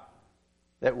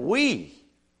 that we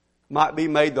might be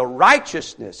made the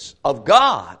righteousness of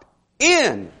God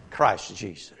in Christ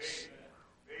Jesus.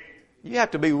 You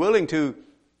have to be willing to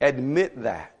admit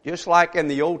that. Just like in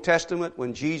the Old Testament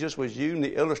when Jesus was using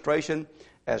the illustration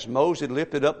as Moses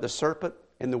lifted up the serpent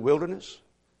in the wilderness,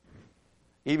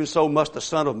 even so must the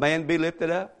Son of Man be lifted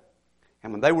up.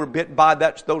 And when they were bit by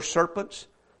those serpents,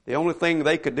 the only thing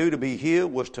they could do to be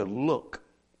healed was to look.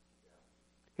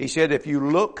 He said, if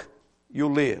you look,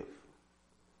 you'll live.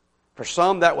 For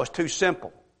some, that was too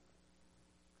simple.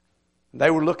 They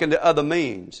were looking to other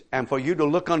means. And for you to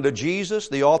look unto Jesus,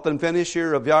 the author and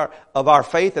finisher of our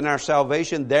faith and our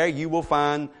salvation, there you will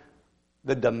find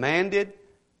the demanded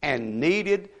and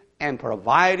needed and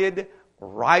provided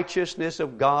righteousness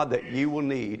of God that you will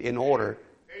need in order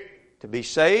to be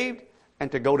saved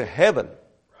and to go to heaven,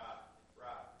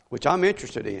 which I'm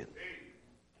interested in.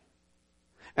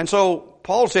 And so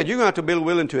Paul said you're going to have to be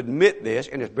willing to admit this,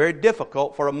 and it's very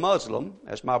difficult for a Muslim,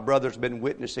 as my brother's been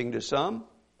witnessing to some,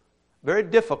 very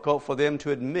difficult for them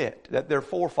to admit that their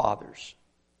forefathers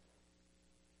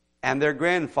and their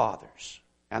grandfathers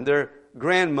and their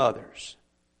grandmothers.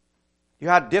 You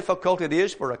know how difficult it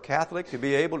is for a Catholic to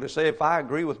be able to say, if I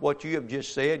agree with what you have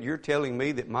just said, you're telling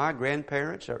me that my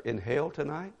grandparents are in hell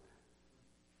tonight?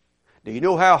 Do you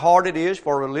know how hard it is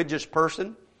for a religious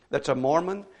person that's a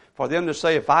Mormon for them to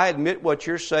say, if I admit what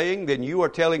you're saying, then you are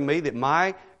telling me that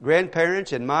my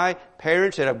grandparents and my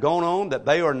parents that have gone on, that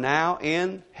they are now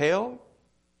in hell?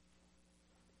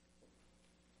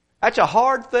 That's a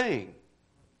hard thing.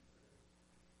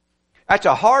 That's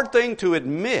a hard thing to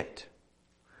admit.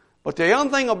 But the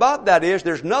only thing about that is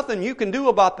there's nothing you can do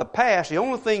about the past. The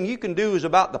only thing you can do is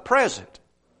about the present.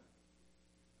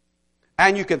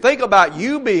 And you can think about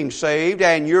you being saved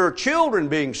and your children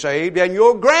being saved and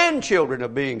your grandchildren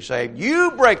of being saved.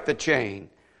 You break the chain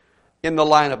in the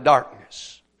line of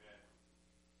darkness.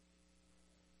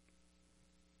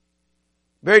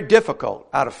 Very difficult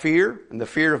out of fear and the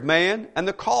fear of man and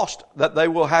the cost that they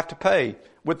will have to pay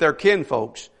with their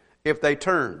kinfolks if they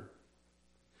turn.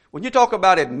 When you talk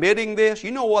about admitting this,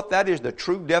 you know what that is the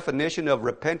true definition of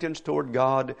repentance toward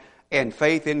God and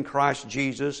faith in Christ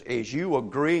Jesus, is you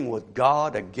agreeing with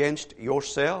God against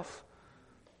yourself,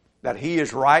 that He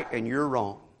is right and you're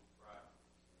wrong.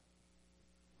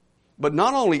 But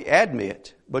not only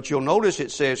admit, but you'll notice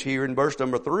it says here in verse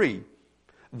number 3,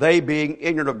 they being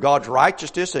ignorant of God's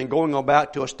righteousness and going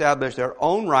about to establish their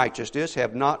own righteousness,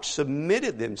 have not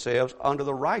submitted themselves unto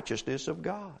the righteousness of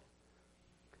God.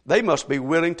 They must be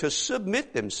willing to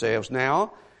submit themselves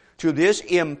now to this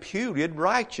imputed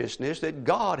righteousness that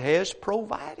God has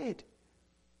provided.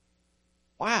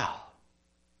 Wow.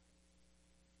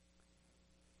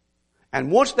 And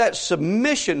once that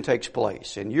submission takes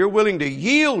place and you're willing to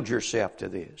yield yourself to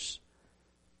this,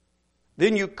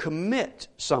 then you commit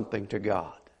something to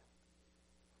God.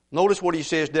 Notice what he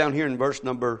says down here in verse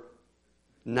number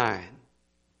 9.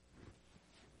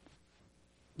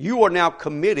 You are now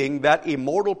committing that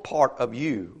immortal part of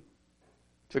you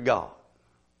to God.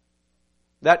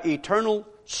 That eternal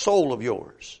soul of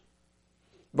yours.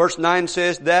 Verse 9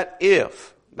 says that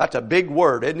if, that's a big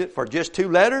word, isn't it, for just 2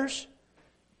 letters?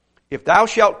 If thou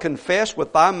shalt confess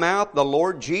with thy mouth the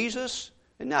Lord Jesus,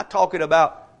 and not talking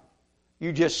about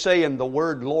you just saying the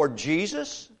word Lord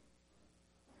Jesus.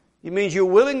 It means you're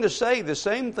willing to say the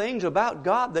same things about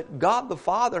God that God the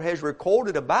Father has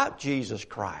recorded about Jesus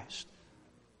Christ.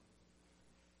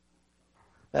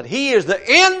 That He is the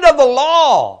end of the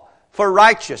law for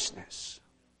righteousness.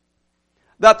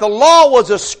 That the law was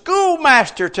a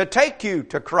schoolmaster to take you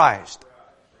to Christ.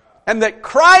 And that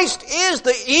Christ is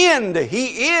the end.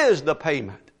 He is the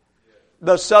payment.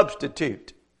 The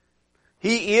substitute.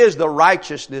 He is the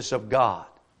righteousness of God.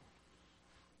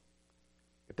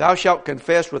 If thou shalt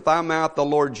confess with thy mouth the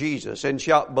Lord Jesus, and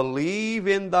shalt believe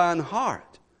in thine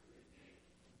heart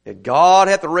that God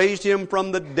hath raised Him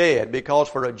from the dead, because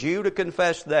for a Jew to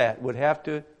confess that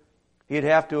he'd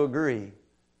have to agree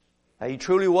that He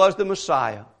truly was the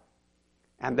Messiah,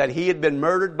 and that He had been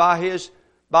murdered by his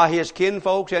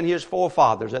kinfolks and His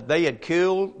forefathers, that they had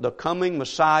killed the coming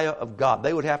Messiah of God.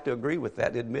 They would have to agree with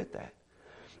that and admit that.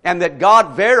 And that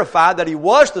God verified that He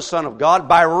was the Son of God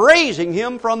by raising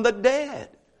Him from the dead.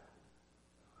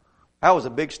 That was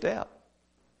a big step.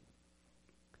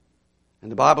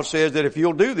 And the Bible says that if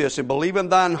you'll do this and believe in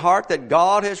thine heart that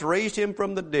God has raised Him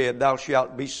from the dead, thou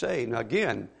shalt be saved. Now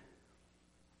again,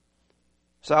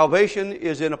 salvation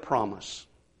is in a promise.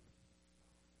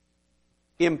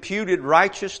 Imputed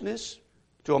righteousness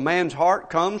to a man's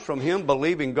heart comes from him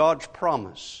believing God's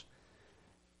promise.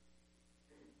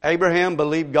 Abraham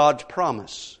believed God's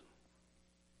promise.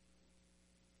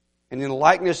 And in the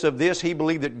likeness of this, he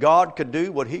believed that God could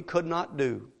do what he could not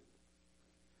do.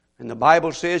 And the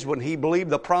Bible says when he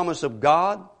believed the promise of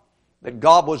God, that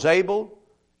God was able,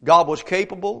 God was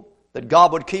capable, that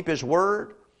God would keep His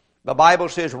word, the Bible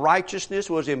says righteousness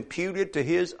was imputed to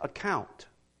his account.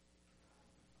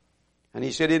 And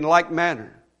he said in like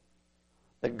manner,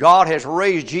 that God has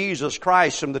raised Jesus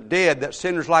Christ from the dead, that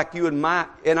sinners like you and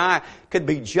I could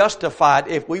be justified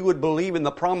if we would believe in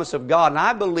the promise of God. And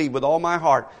I believe with all my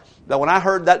heart that when I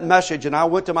heard that message and I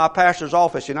went to my pastor's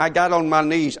office and I got on my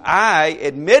knees, I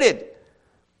admitted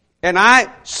and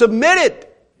I submitted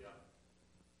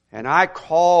and I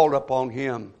called upon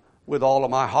Him with all of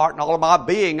my heart and all of my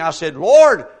being. I said,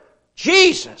 Lord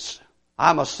Jesus,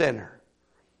 I'm a sinner.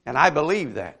 And I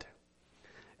believe that.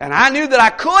 And I knew that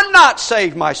I could not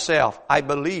save myself. I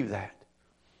believe that.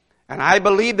 And I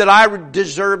believe that I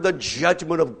deserve the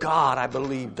judgment of God. I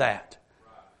believe that.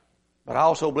 But I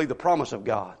also believe the promise of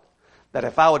God. That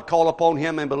if I would call upon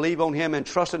Him and believe on Him and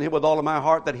trust in Him with all of my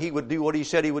heart, that He would do what He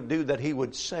said He would do, that He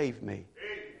would save me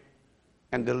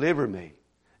and deliver me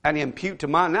and impute to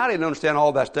mine. Now I didn't understand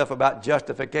all that stuff about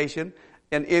justification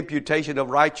and imputation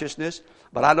of righteousness.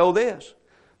 But I know this,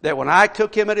 that when I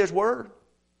took Him at His word,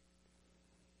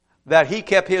 that He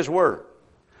kept His word,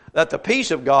 that the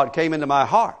peace of God came into my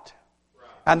heart,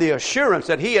 and the assurance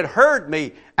that He had heard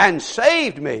me and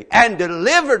saved me and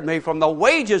delivered me from the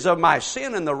wages of my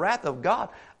sin and the wrath of God.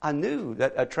 I knew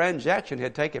that a transaction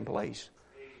had taken place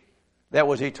that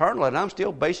was eternal, and I'm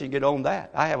still basing it on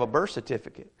that. I have a birth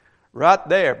certificate right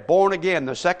there, born again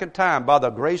the second time by the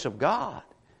grace of God.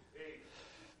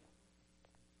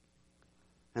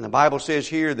 And the Bible says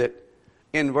here that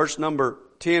in verse number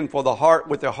 10, for the heart,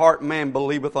 with the heart man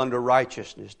believeth unto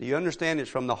righteousness. Do you understand? It's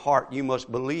from the heart you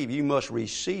must believe, you must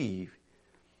receive.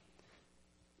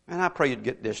 And I pray you'd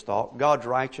get this thought. God's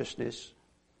righteousness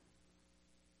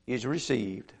is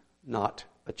received, not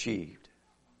achieved.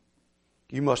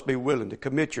 You must be willing to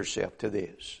commit yourself to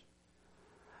this.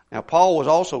 Now Paul was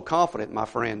also confident, my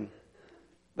friend,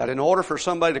 that in order for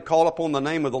somebody to call upon the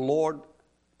name of the Lord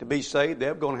to be saved,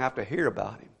 they're going to have to hear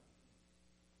about Him.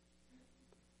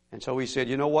 And so he said,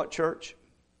 you know what, church?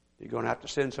 You're going to have to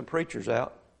send some preachers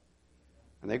out.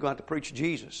 And they're going to have to preach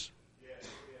Jesus. Yes.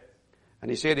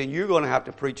 And he said, and you're going to have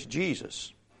to preach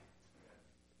Jesus.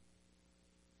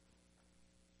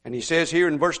 And he says here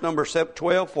in verse number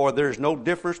 12, for there is no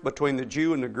difference between the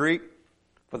Jew and the Greek,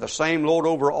 for the same Lord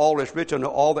over all is rich unto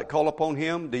all that call upon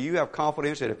him. Do you have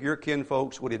confidence that if your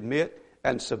kinfolks would admit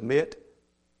and submit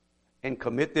and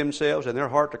commit themselves in their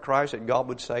heart to Christ, that God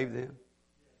would save them?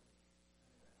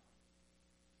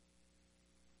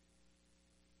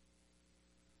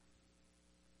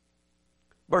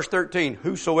 Verse 13,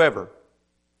 whosoever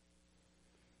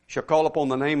shall call upon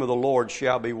the name of the Lord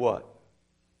shall be what?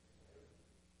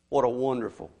 What a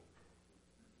wonderful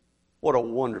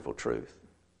truth.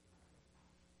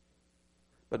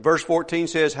 But verse 14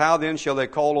 says, how then shall they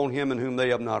call on him in whom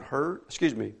they have not heard?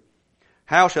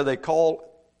 How shall they call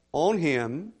on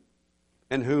him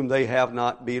in whom they have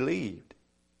not believed?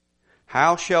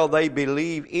 How shall they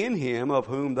believe in him of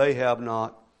whom they have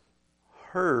not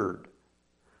heard?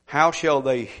 How shall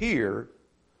they hear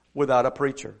without a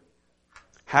preacher?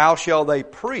 How shall they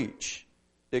preach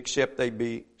except they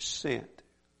be sent?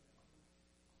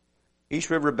 East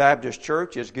River Baptist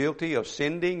Church is guilty of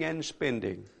sending and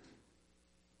spending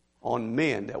on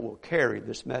men that will carry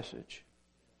this message.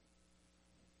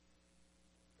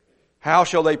 How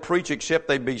shall they preach except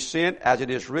they be sent? As it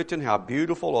is written, how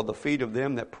beautiful are the feet of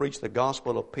them that preach the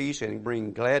gospel of peace and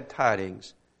bring glad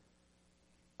tidings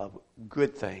of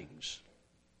good things.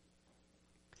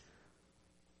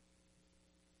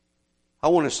 I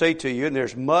want to say to you, and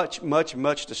there's much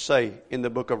to say in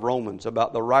the book of Romans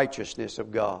about the righteousness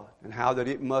of God and how that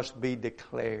it must be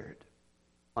declared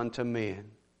unto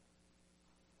men.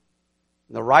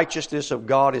 The righteousness of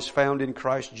God is found in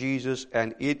Christ Jesus,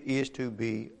 and it is to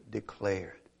be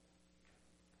declared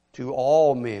to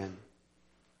all men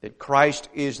that Christ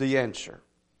is the answer.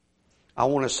 I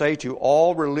want to say to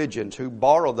all religions who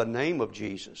borrow the name of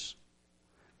Jesus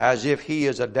as if He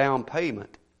is a down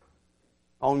payment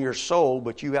on your soul,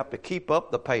 but you have to keep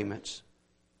up the payments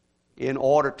in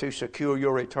order to secure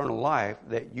your eternal life,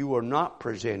 that you are not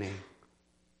presenting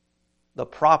the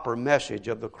proper message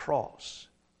of the cross.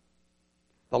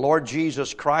 The Lord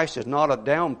Jesus Christ is not a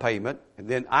down payment, and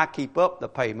then I keep up the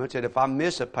payments, and if I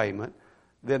miss a payment,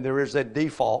 then there is a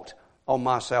default on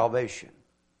my salvation.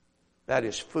 That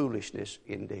is foolishness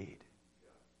indeed.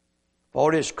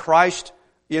 For it is Christ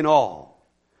in all.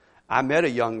 I met a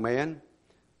young man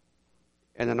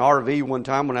in an RV one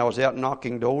time when I was out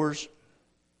knocking doors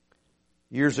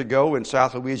years ago in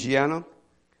South Louisiana,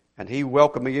 and he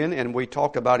welcomed me in, and we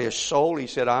talked about his soul. He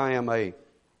said, I am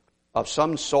of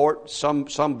some sort,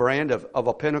 some brand of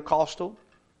a Pentecostal,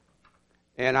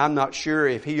 and I'm not sure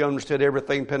if he understood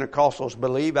everything Pentecostals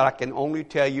believe, but I can only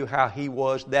tell you how he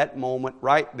was that moment,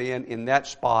 right then, in that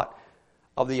spot,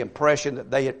 of the impression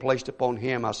that they had placed upon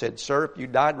him. I said, sir, if you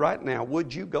died right now,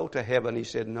 would you go to heaven? He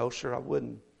said, no, sir, I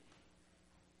wouldn't.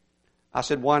 I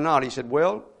said, why not? He said,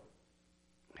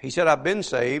 I've been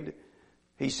saved.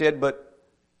 He said,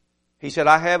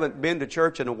 I haven't been to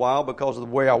church in a while because of the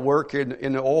way I work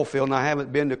in the oil field, and I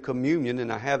haven't been to communion,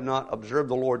 and I have not observed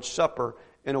the Lord's Supper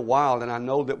in a while, and I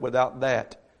know that without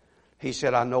that, he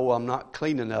said, I know I'm not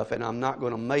clean enough, and I'm not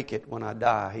going to make it when I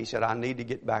die. He said, I need to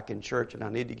get back in church, and I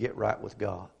need to get right with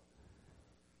God.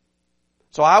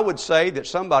 So I would say that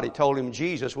somebody told him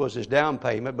Jesus was his down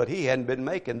payment, but he hadn't been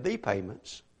making the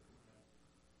payments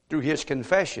through his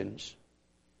confessions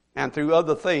and through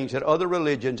other things that other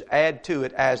religions add to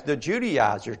it, as the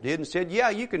Judaizers did, and said, yeah,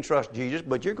 you can trust Jesus,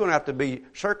 but you're going to have to be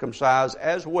circumcised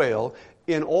as well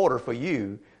in order for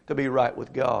you to be right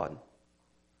with God.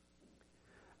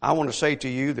 I want to say to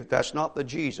you that that's not the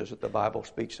Jesus that the Bible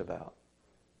speaks about.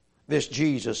 This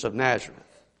Jesus of Nazareth,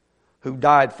 who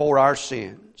died for our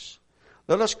sins.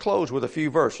 Let us close with a few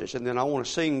verses, and then I want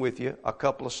to sing with you a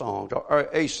couple of songs, or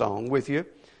a song with you,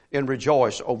 and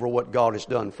rejoice over what God has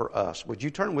done for us. Would you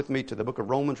turn with me to the book of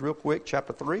Romans real quick,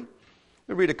 chapter 3? Let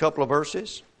me read a couple of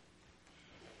verses.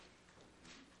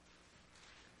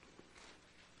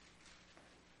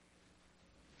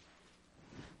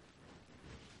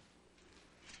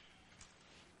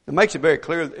 It makes it very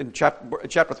clear in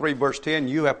chapter 3, verse 10,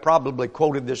 you have probably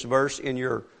quoted this verse in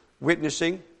your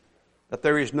witnessing, that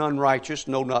there is none righteous,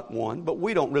 no, not one. But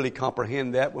we don't really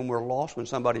comprehend that when we're lost, when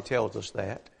somebody tells us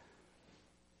that.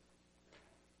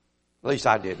 At least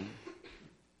I didn't.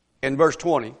 In verse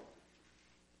 20,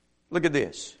 look at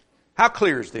this. How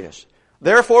clear is this?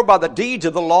 Therefore, by the deeds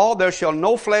of the law, there shall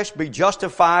no flesh be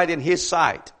justified in his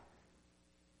sight.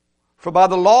 For by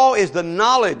the law is the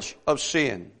knowledge of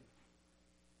sin.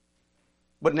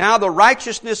 But now the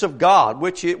righteousness of God,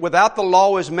 which without the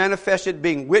law is manifested,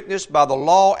 being witnessed by the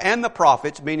law and the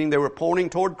prophets, meaning they were pointing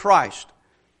toward Christ.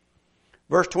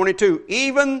 Verse 22,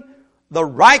 even the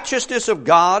righteousness of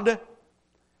God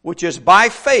which is by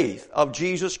faith of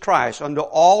Jesus Christ, unto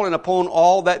all and upon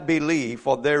all that believe,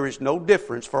 for there is no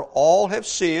difference, for all have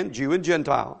sinned, Jew and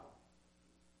Gentile,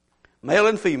 male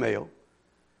and female,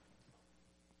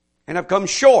 and have come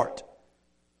short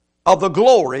of the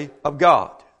glory of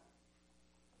God,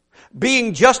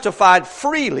 being justified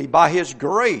freely by His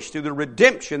grace through the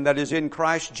redemption that is in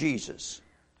Christ Jesus,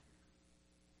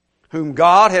 whom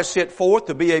God has set forth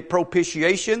to be a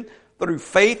propitiation through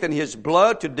faith in His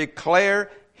blood, to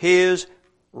declare His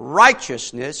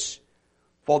righteousness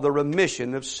for the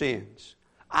remission of sins.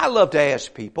 I love to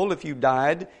ask people, if you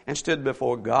died and stood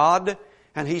before God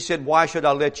and He said, why should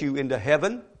I let you into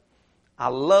heaven? I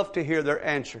love to hear their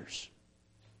answers.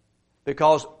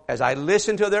 Because as I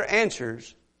listen to their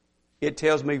answers, it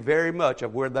tells me very much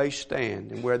of where they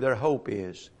stand and where their hope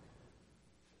is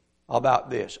about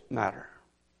this matter.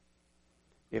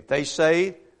 If they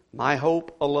say, my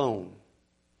hope alone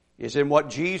is in what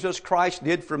Jesus Christ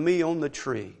did for me on the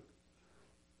tree,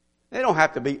 they don't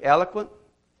have to be eloquent.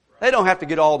 They don't have to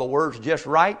get all the words just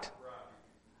right.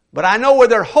 But I know where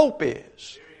their hope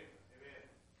is.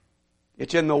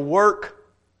 It's in the work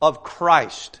of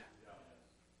Christ.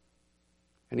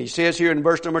 And he says here in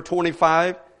verse number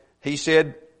 25, he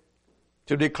said,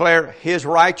 to declare His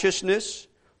righteousness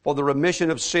for the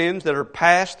remission of sins that are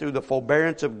past through the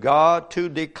forbearance of God, to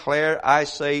declare, I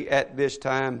say at this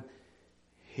time,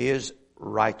 His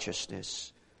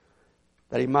righteousness,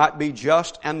 that He might be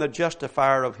just and the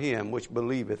justifier of him which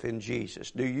believeth in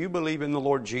Jesus. Do you believe in the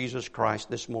Lord Jesus Christ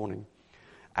this morning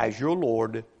as your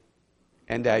Lord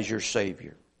and as your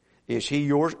Savior? Is He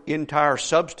your entire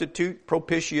substitute,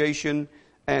 propitiation,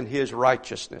 and His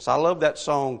righteousness? I love that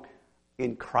song,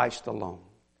 In Christ Alone.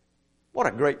 What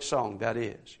a great song that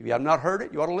is. If you have not heard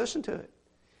it, you ought to listen to it.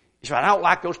 You say, I don't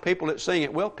like those people that sing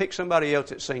it. Well, pick somebody else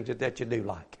that sings it that you do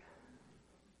like.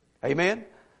 Amen?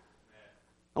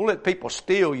 Don't let people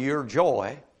steal your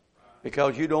joy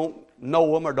because you don't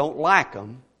know them or don't like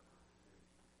them.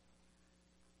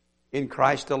 In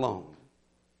Christ alone.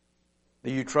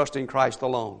 Do you trust in Christ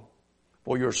alone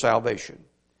for your salvation?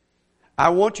 I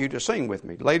want you to sing with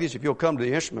me. Ladies, if you'll come to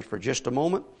the instruments for just a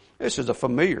moment. This is a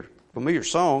familiar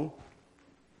song.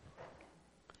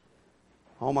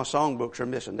 All my songbooks are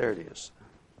missing. There it is.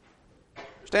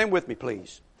 Stand with me,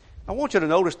 please. I want you to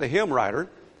notice the hymn writer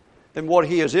and what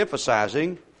he is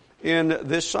emphasizing in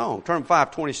this song. Turn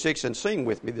 526 and sing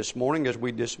with me this morning as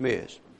we dismiss.